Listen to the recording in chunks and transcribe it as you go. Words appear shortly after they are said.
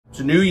It's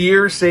a new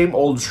year, same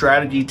old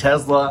strategy.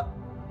 Tesla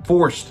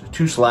forced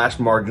to slash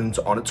margins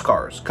on its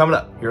cars. Coming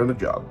up here on The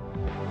Jog.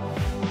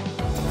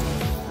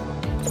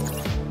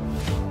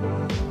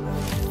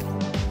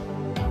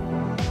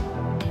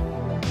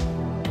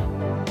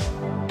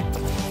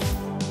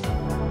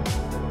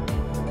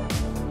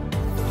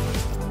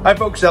 Hi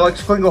folks,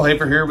 Alex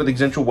Klingelhoeffer here with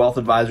Exencial Wealth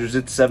Advisors.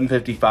 It's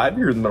 7:55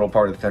 here in the middle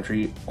part of the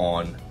country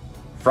on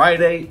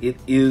Friday. It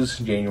is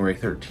January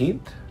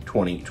 13th,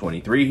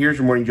 2023. Here's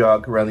your morning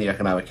jog around the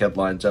economic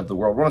headlines of the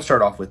world. I want to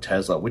start off with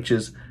Tesla, which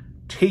is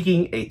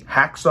taking a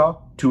hacksaw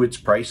to its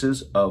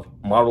prices of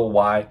Model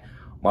Y,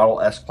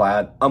 Model S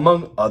Plaid,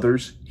 among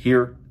others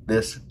here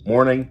this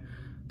morning.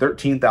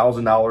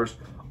 $13,000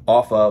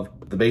 off of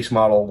the base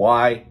Model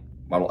Y,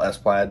 Model S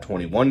Plaid,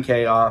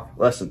 $21K off.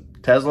 Listen,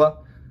 Tesla,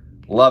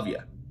 love you.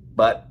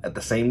 But at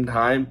the same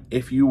time,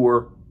 if you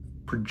were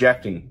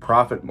projecting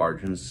profit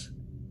margins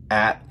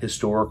at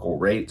historical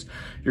rates,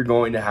 you're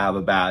going to have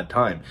a bad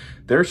time.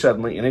 They're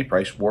suddenly in a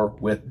price war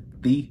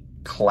with the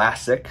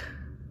classic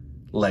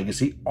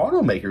legacy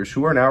automakers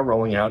who are now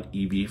rolling out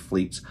EV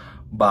fleets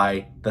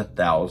by the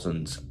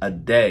thousands a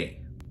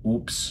day.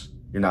 Oops,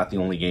 you're not the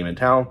only game in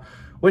town,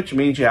 which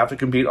means you have to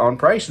compete on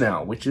price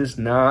now, which is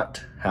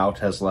not how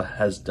Tesla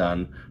has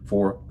done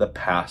for the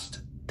past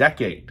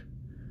decade.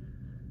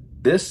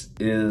 This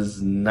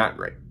is not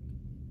great.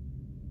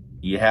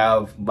 You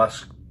have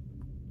Musk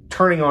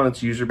turning on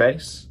its user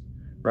base,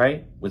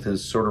 right? With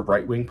his sort of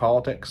right-wing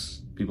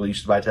politics. People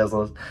used to buy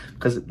Teslas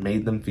because it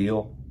made them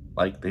feel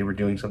like they were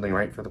doing something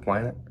right for the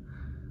planet.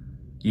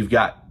 You've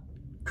got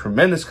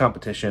tremendous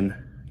competition.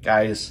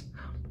 Guys,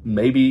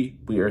 maybe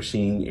we are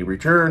seeing a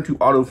return to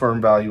auto firm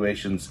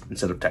valuations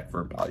instead of tech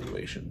firm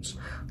valuations.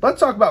 Let's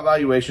talk about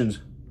valuations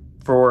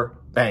for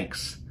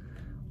banks.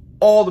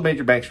 All the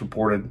major banks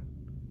reported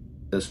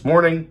this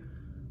morning.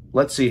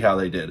 Let's see how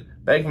they did.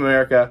 Bank of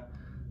America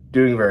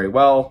doing very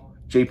well.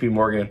 JP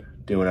Morgan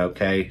doing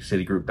okay.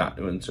 Citigroup not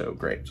doing so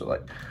great. So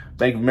like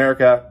Bank of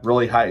America,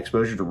 really high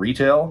exposure to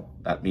retail.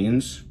 That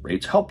means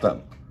rates help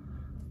them.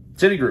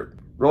 Citigroup,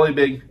 really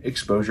big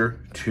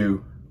exposure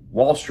to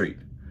Wall Street.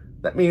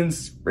 That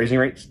means raising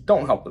rates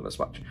don't help them as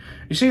much.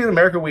 You see, in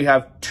America, we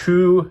have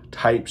two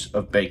types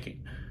of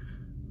banking.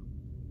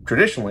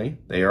 Traditionally,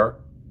 they are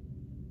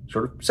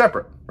sort of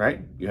separate,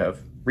 right? You have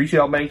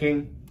retail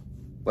banking,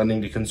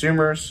 lending to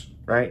consumers,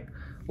 right?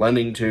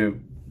 Lending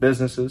to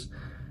businesses.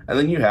 And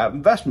then you have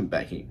investment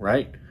banking,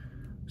 right?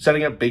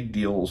 Setting up big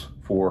deals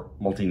for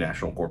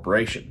multinational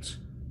corporations.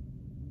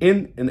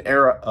 In an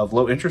era of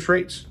low interest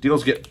rates,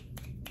 deals get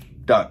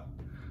done.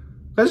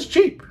 Because it's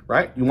cheap,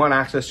 right? You want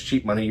access to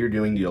cheap money, you're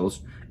doing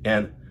deals.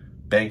 And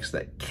banks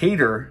that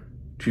cater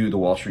to the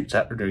Wall Street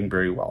set are doing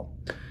very well.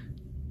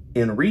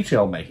 In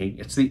retail banking,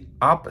 it's the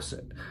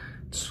opposite.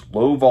 It's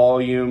low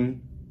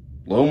volume,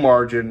 low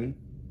margin.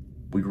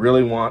 We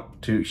really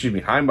want to,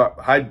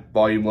 high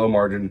volume, low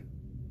margin.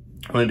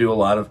 We want to do a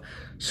lot of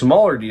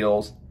smaller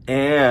deals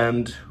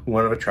and we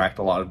want to attract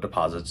a lot of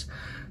deposits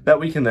that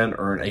we can then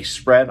earn a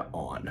spread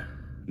on.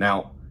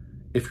 Now,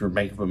 if you're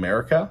Bank of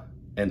America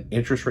and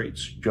interest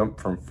rates jump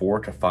from 4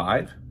 to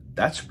 5,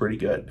 that's pretty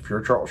good. If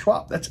you're Charles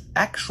Schwab, that's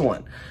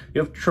excellent.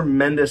 You have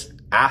tremendous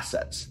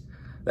assets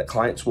that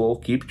clients will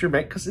keep at your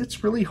bank because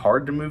it's really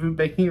hard to move a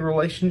banking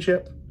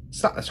relationship.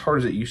 It's not as hard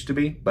as it used to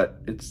be,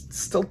 but it's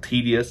still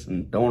tedious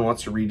and no one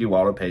wants to redo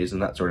auto pays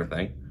and that sort of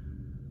thing.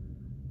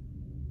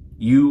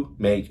 You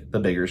make the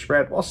bigger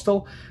spread while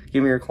still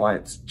giving your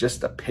clients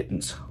just a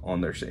pittance on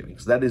their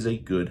savings. That is a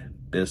good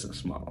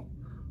business model.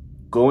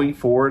 Going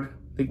forward,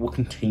 I think we'll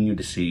continue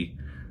to see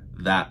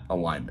that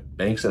alignment.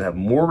 Banks that have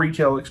more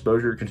retail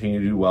exposure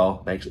continue to do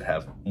well. Banks that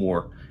have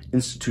more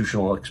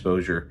institutional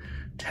exposure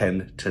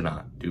tend to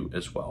not do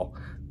as well.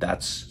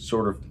 That's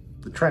sort of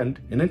the trend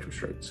in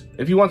interest rates.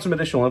 If you want some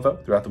additional info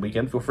throughout the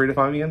weekend, feel free to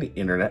find me on the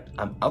internet.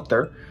 I'm out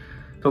there.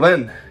 Till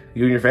then,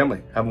 you and your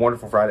family have a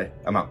wonderful Friday.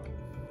 I'm out.